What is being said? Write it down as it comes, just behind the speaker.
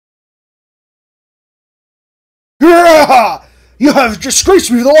Grrrah! You have disgraced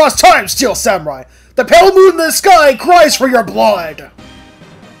me for the last time, Steel Samurai! The pale moon in the sky cries for your blood!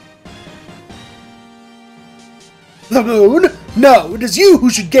 The moon? No, it is you who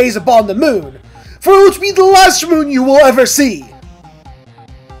should gaze upon the moon, for it will be the last moon you will ever see!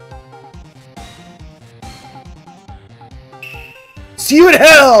 See you in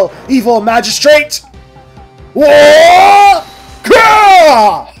hell, evil magistrate! Whoa!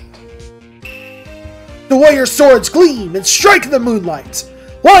 The warrior swords gleam and strike the moonlight.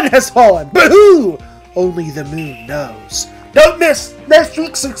 One has fallen, but who? Only the moon knows. Don't miss next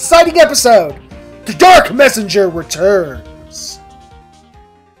week's exciting episode. The Dark Messenger returns.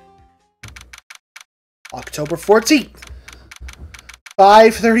 October 14th,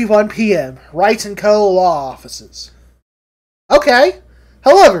 5:31 p.m. Wright & Co. Law Offices. Okay.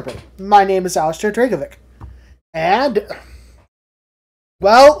 Hello, everybody. My name is Alistair Dragovic. And,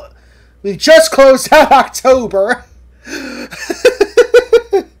 well, we just closed out October.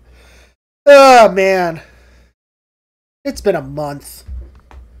 Oh, man. It's been a month.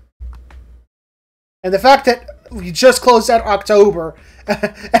 And the fact that we just closed out October,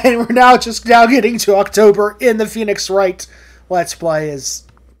 and we're now getting to October in the Phoenix Wright Let's Play is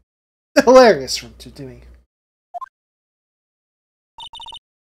hilarious to me.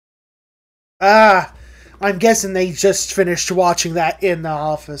 I'm guessing they just finished watching that in the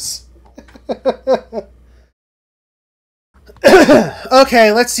office.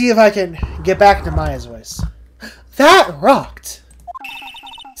 Okay, let's see if I can get back to Maya's voice. That rocked!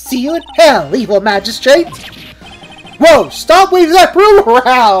 See you in hell, evil magistrate! Whoa, stop waving that broom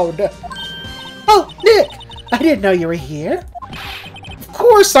around! Oh, Nick! I didn't know you were here. Of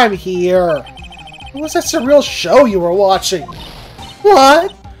course I'm here! Was that surreal show you were watching?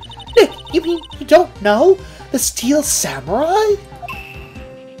 What? Nick, you mean you don't know the Steel Samurai?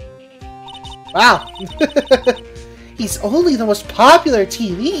 Wow. He's only the most popular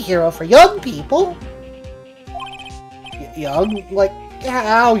TV hero for young people. Young? Like,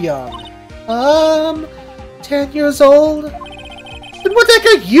 how young? 10 years old? And what the heck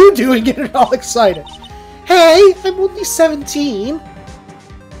are you doing getting all excited? Hey, I'm only 17.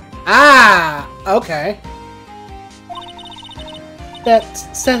 Ah, okay. That's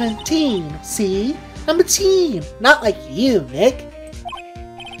 17, see? I'm a teen, not like you, Nick.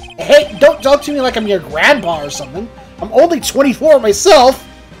 Hey, don't talk to me like I'm your grandpa or something. I'm only 24 myself.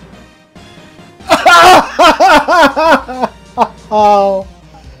 Oh.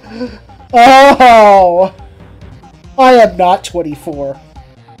 Oh. I am not 24.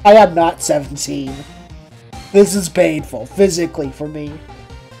 I am not 17. This is painful, physically, for me.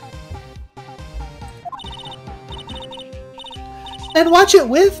 And watch it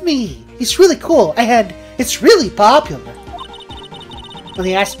with me! He's really cool, and it's really popular. When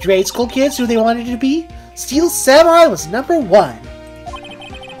they asked grade school kids who they wanted to be, Steel Samurai was #1.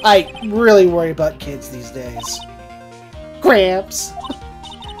 I really worry about kids these days. Gramps.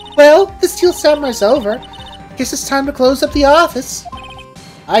 Well, the Steel Samurai's over. I guess it's time to close up the office.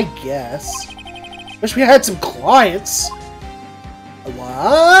 I guess. Wish we had some clients.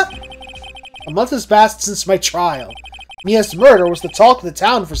 What? A month has passed since my trial. Mia's murder was the talk of the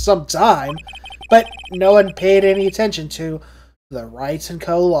town for some time, but no one paid any attention to the Wright &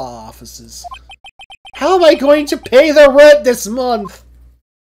 Co. law offices. How am I going to pay the rent this month?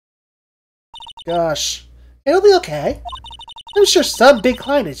 Gosh, it'll be okay. I'm sure some big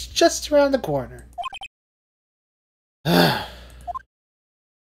client is just around the corner.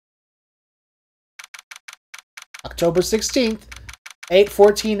 October 16th,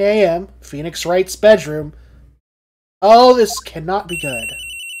 8:14 a.m., Phoenix Wright's bedroom. Oh, this cannot be good.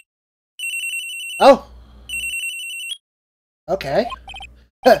 Oh. Okay.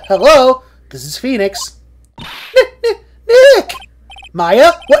 Hello? This is Phoenix. Nick!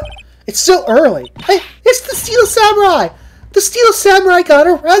 Maya? What? It's still early. Hey, it's the Steel Samurai! The Steel Samurai got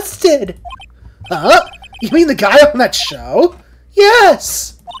arrested! Huh? You mean the guy on that show?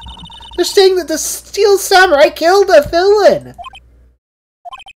 Yes! They're saying that the Steel Samurai killed a villain!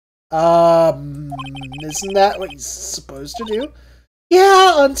 Isn't that what he's supposed to do?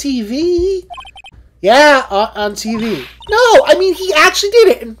 Yeah, on TV. Yeah, on TV. No, I mean, he actually did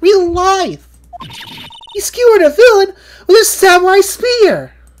it in real life. He skewered a villain with a samurai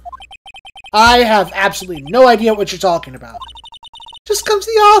spear. I have absolutely no idea what you're talking about. Just come to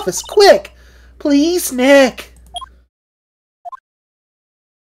the office, quick. Please, Nick.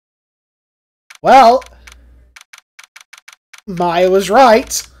 Well, Maya was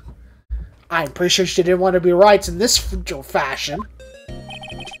right. I'm pretty sure she didn't want to be right in this fashion.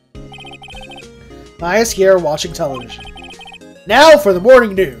 Maya's here watching television. Now for the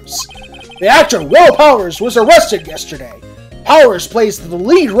morning news. The actor Will Powers was arrested yesterday. Powers plays the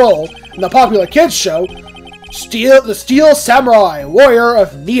lead role in the popular kids show the Steel Samurai Warrior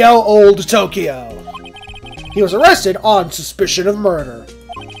of Neo Old Tokyo. He was arrested on suspicion of murder.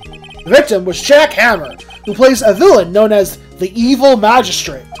 The victim was Jack Hammer, who plays a villain known as the Evil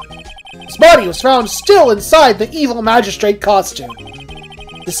Magistrate. His body was found still inside the Evil Magistrate costume.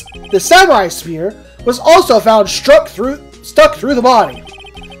 The samurai spear was also found stuck through the body.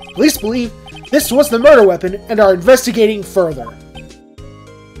 Police believe this was the murder weapon and are investigating further.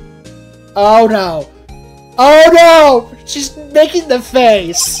 Oh no! Oh no! She's making the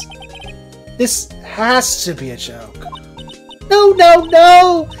face! This has to be a joke. No, no,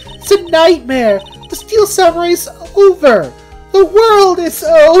 no! It's a nightmare! The Steel Samurai's over! The world is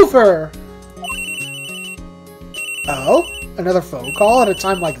over! Oh? Another phone call at a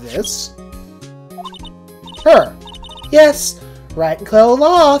time like this? Her. Yes, Wright and Clell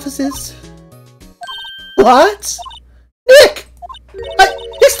Law Offices. What? Nick!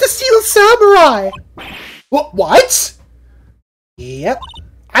 It's the Steel Samurai! What? Yep.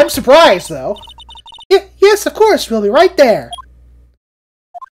 I'm surprised, though. Yes, of course, we'll be right there.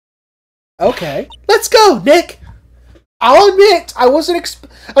 Okay. Let's go, Nick! I'll admit, I was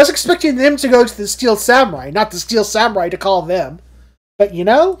expecting them to go to the Steel Samurai, not the Steel Samurai to call them. But, you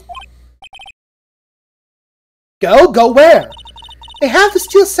know... Go where? They have the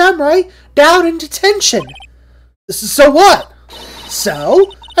Steel Samurai down in detention. So what?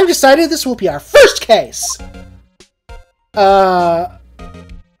 So, I've decided this will be our first case. Okay,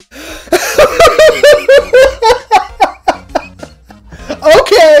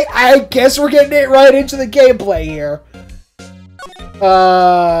 I guess we're getting it right into the gameplay here.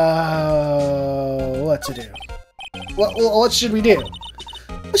 What to do? What should we do?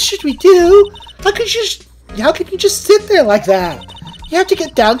 What should we do? How can you just sit there like that? You have to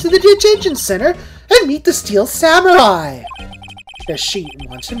get down to the detention center and meet the Steel Samurai. Does she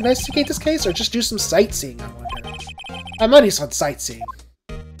want to investigate this case or just do some sightseeing, I wonder? My money's on sightseeing.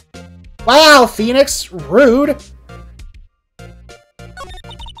 Wow, Phoenix, rude.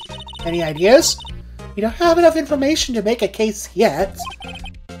 Any ideas? You don't have enough information to make a case yet.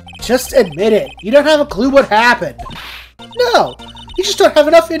 Just admit it. You don't have a clue what happened. No, you just don't have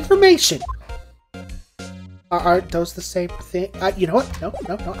enough information. Aren't those the same thing? You know what? No.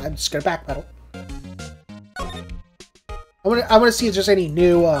 I'm just gonna backpedal. I want to see if there's any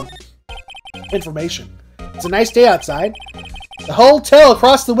new information. It's a nice day outside. The hotel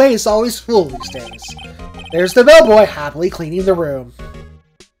across the way is always full these days. There's the bellboy happily cleaning the room.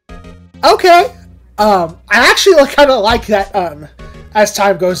 Okay. I actually kind of like that. As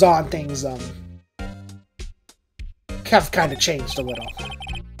time goes on, things have kind of changed a little.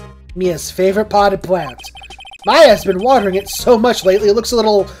 Mia's favorite potted plant. Maya has been watering it so much lately, it looks a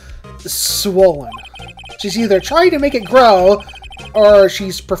little swollen. She's either trying to make it grow, or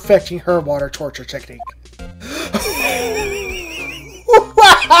she's perfecting her water torture technique.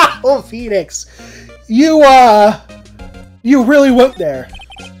 Wow, Phoenix! You really went there.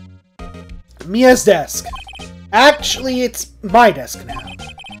 Mia's desk. Actually, it's my desk now.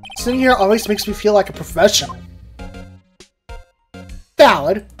 Sitting here always makes me feel like a professional.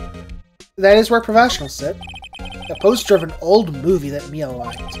 Valid. That is where professionals sit. A poster of an old movie that Mia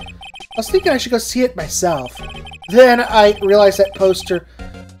liked. I was thinking I should go see it myself. Then I realized that poster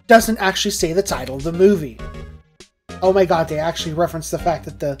doesn't actually say the title of the movie. Oh my god, they actually reference the fact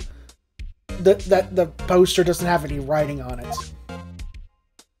that the poster doesn't have any writing on it.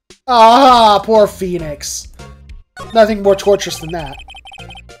 Ah, poor Phoenix. Nothing more torturous than that.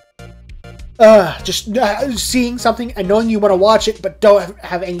 Just seeing something and knowing you want to watch it, but don't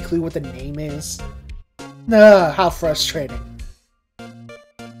have any clue what the name is. How frustrating.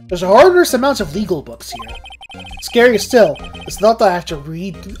 There's a horrendous amount of legal books here. Scary still, it's not that I have to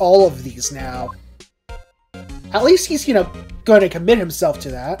read all of these now. At least he's, going to commit himself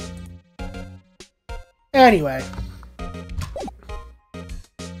to that. Anyway.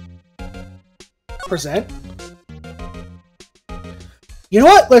 Present. You know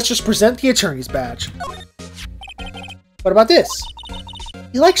what? Let's just present the attorney's badge. What about this?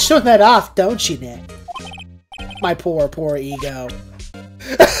 You like showing that off, don't you, Nick? My poor, poor ego.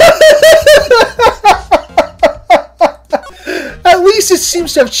 At least it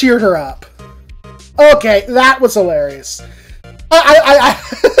seems to have cheered her up. Okay, that was hilarious.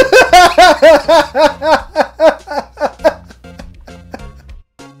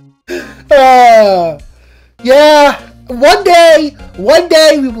 Yeah, one day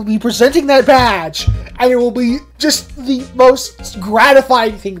we will be presenting that badge, and it will be just the most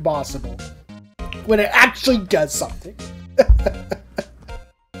gratifying thing possible when it actually does something.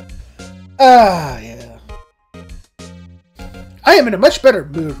 Yeah. I am in a much better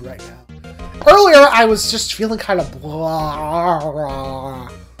mood right now. Earlier, I was just feeling kind of blah.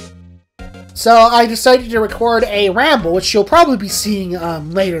 So I decided to record a ramble, which you'll probably be seeing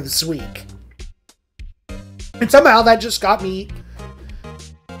later this week. And somehow that just got me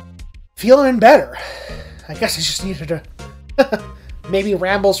feeling better. I guess I just needed to... Maybe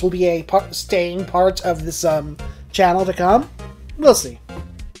rambles will be a staying part of this channel to come. We'll see.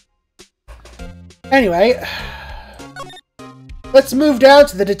 Anyway, let's move down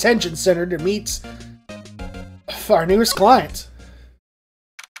to the detention center to meet our newest client.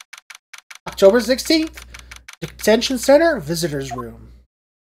 October 16th, detention center, visitors room.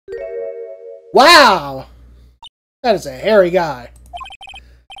 Wow! That is a hairy guy.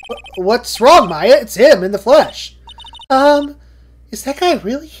 What's wrong, Maya? It's him in the flesh. Is that guy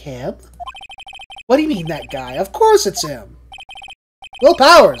really him? What do you mean, that guy? Of course it's him. Will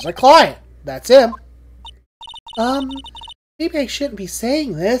Powers, our client. That's him. Maybe I shouldn't be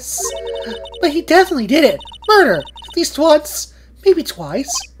saying this, but he definitely did it. Murder. At least once. Maybe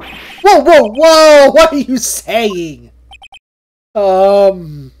twice. Whoa, whoa, whoa! What are you saying?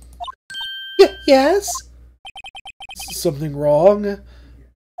 Yes? Is something wrong?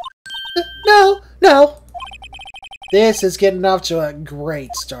 No, no. This is getting off to a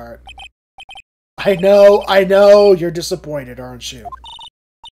great start. I know, you're disappointed, aren't you?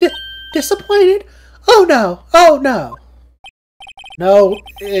 Disappointed? Oh no, oh no. No,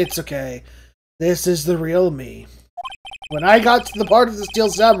 it's okay. This is the real me. When I got to the part of the Steel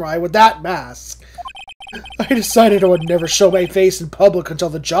Samurai with that mask, I decided I would never show my face in public until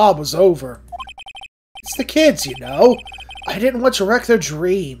the job was over. It's the kids, you know. I didn't want to wreck their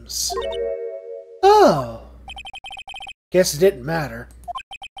dreams. Oh. Guess it didn't matter.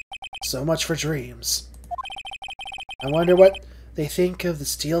 So much for dreams. I wonder what they think of the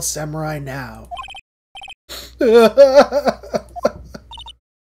Steel Samurai now.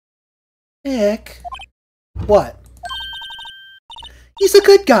 Nick. What? He's a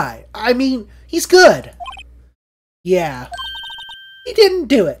good guy. I mean, he's good. Yeah. He didn't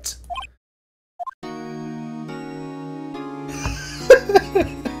do it.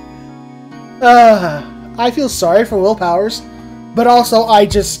 I feel sorry for Will Powers, but also I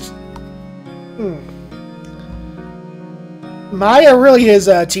just... Maya really is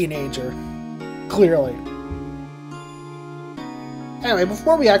a teenager. Clearly. Anyway,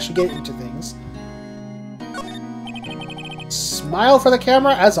 before we actually get into things... Smile for the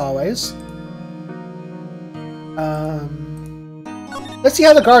camera, as always. Let's see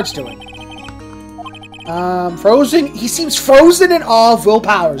how the guard's doing. Frozen? He seems frozen in awe of Will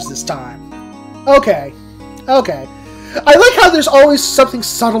Powers this time. Okay. Okay. I like how there's always something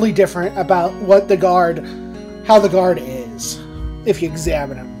subtly different about what the guard... how the guard is, if you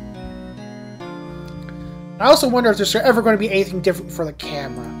examine him. I also wonder if there's ever going to be anything different for the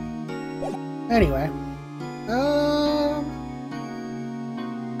camera. Anyway.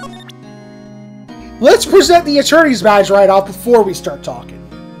 Let's present the attorney's badge right off before we start talking.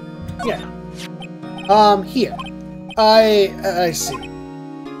 Yeah. Here. I see.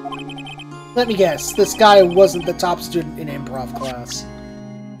 Let me guess, this guy wasn't the top student in improv class.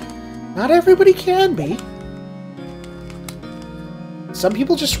 Not everybody can be. Some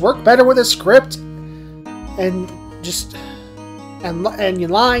people just work better with a script and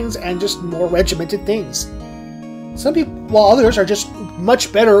lines and just more regimented things. Some people, while others are just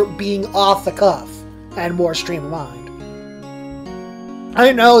much better being off the cuff and more streamlined.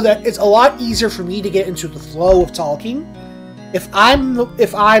 I know that it's a lot easier for me to get into the flow of talking if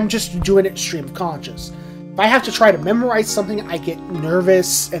I'm just doing it stream of conscious. If I have to try to memorize something, I get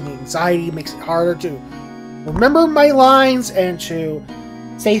nervous, and the anxiety makes it harder to remember my lines and to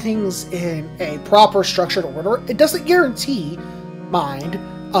say things in a proper structured order. It doesn't guarantee, mind,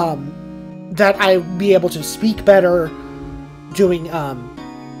 that I'll be able to speak better doing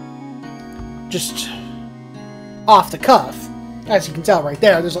just off the cuff. As you can tell right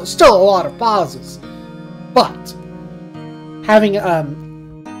there, there's still a lot of pauses. But having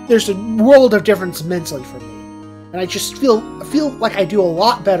there's a world of difference mentally for me, and I just feel like I do a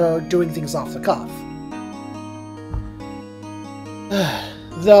lot better doing things off the cuff.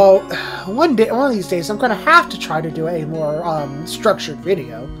 Though one of these days, I'm going to have to try to do a more structured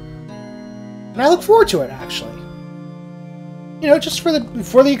video, and I look forward to it. Actually, you know, just for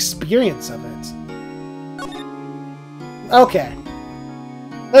the experience of it. Okay,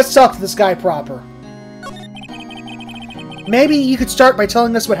 let's talk to this guy proper. Maybe you could start by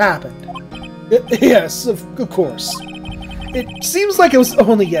telling us what happened. Yes, of course. It seems like it was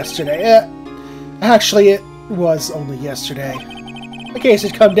only yesterday. Actually, it was only yesterday. The case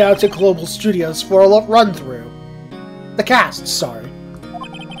had come down to Global Studios for a run-through. The cast, sorry.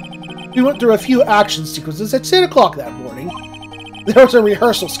 We went through a few action sequences at 10 o'clock that morning. There was a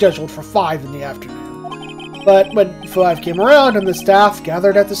rehearsal scheduled for 5 in the afternoon. But when 5 came around and the staff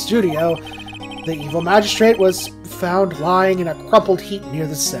gathered at the studio, the evil magistrate was found lying in a crumpled heap near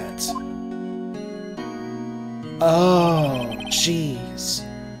the set. Oh, jeez.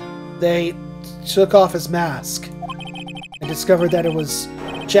 They took off his mask and discovered that it was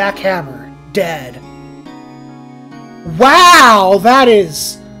Jack Hammer, dead. Wow, that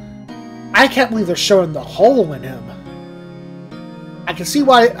is... I can't believe they're showing the hole in him. I can see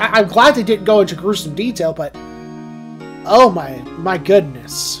why... I'm glad they didn't go into gruesome detail, but... Oh my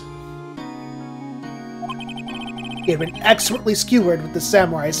goodness. He had been excellently skewered with the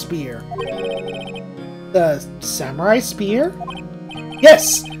samurai spear. The samurai spear?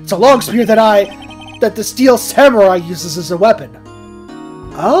 Yes! It's a long spear that the steel samurai uses as a weapon.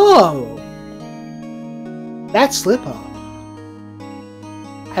 Oh! That's slip-up.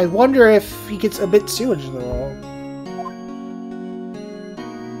 I wonder if he gets a bit too into the role.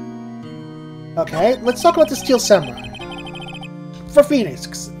 Okay, let's talk about the steel samurai. For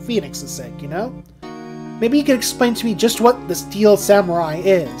Phoenix's sake, you know? Maybe you can explain to me just what the steel samurai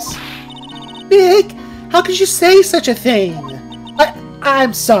is. Nick, how could you say such a thing?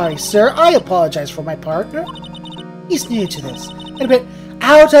 I'm sorry, sir. I apologize for my partner. He's new to this, and a bit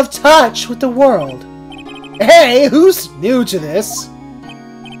out of touch with the world. Hey, who's new to this?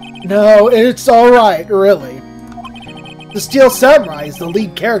 No, it's alright, really. The Steel Samurai is the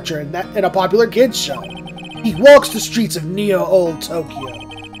lead character in a popular kids show. He walks the streets of Neo-Old Tokyo,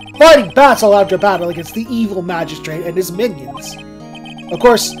 fighting battle after battle against the evil magistrate and his minions. Of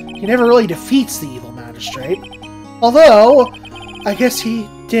course, he never really defeats the evil magistrate, although I guess he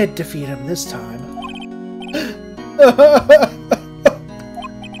did defeat him this time.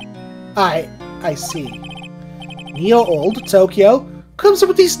 I see. Neo-Old Tokyo comes up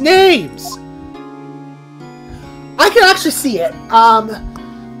with these names. I can actually see it.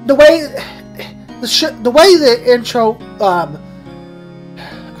 The way the intro,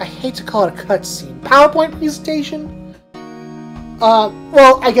 I hate to call it a cutscene, PowerPoint presentation.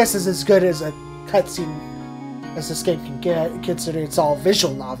 Well, I guess it's as good as a cutscene as this game can get, considering it's all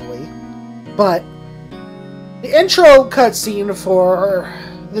visual novel-y. But the intro cutscene for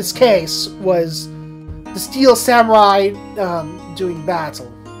this case was the Steel Samurai doing battle.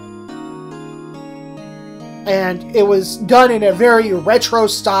 And it was done in a very retro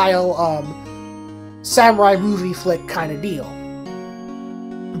style samurai movie flick kind of deal.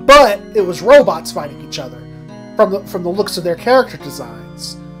 But it was robots fighting each other from the looks of their character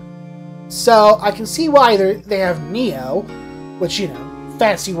designs. So I can see why they have Neo, which, you know,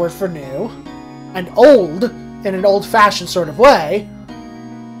 fancy word for new, and old in an old-fashioned sort of way,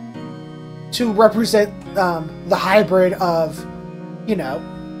 to represent the hybrid of, you know,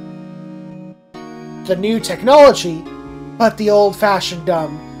 the new technology, but the old-fashioned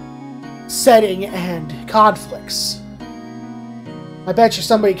setting and conflicts. I bet you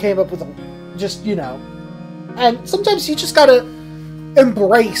somebody came up with just, you know, and sometimes you just gotta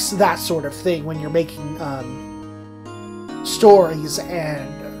embrace that sort of thing when you're making stories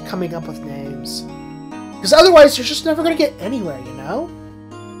and coming up with names. Because otherwise you're just never gonna get anywhere, you know?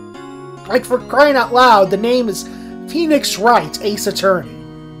 Like, for crying out loud, the name is Phoenix Wright, Ace Attorney.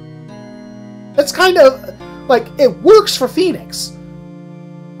 That's kind of, like, it works for Phoenix.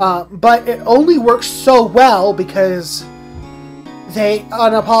 But it only works so well because they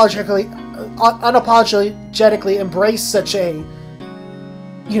unapologetically embrace such a,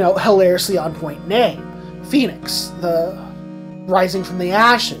 you know, hilariously on-point name. Phoenix, the rising from the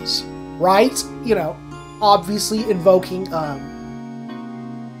ashes, right? You know, obviously invoking,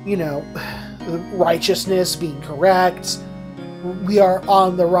 you know, righteousness, being correct. We are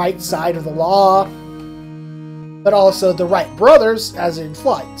on the right side of the law, but also the Wright brothers, as in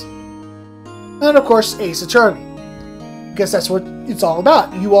flight. And of course, Ace Attorney, because that's what it's all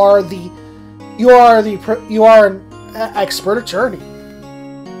about. You are an expert attorney,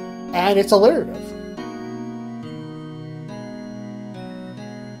 and it's alliterative.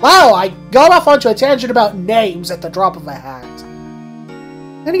 Wow, I got off onto a tangent about names at the drop of a hat.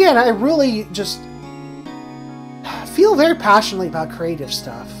 And again, I really just feel very passionately about creative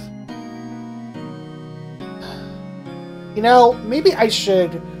stuff. You know, maybe I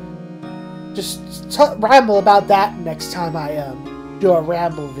should just ramble about that next time I do a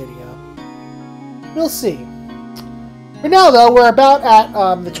ramble video. We'll see. For now, though, we're about at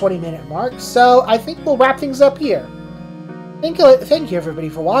the 20-minute mark, so I think we'll wrap things up here. Thank you, everybody,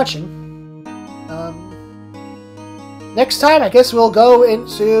 for watching. next time, I guess we'll go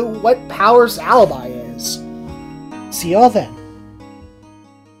into what Power's alibi is. See y'all then.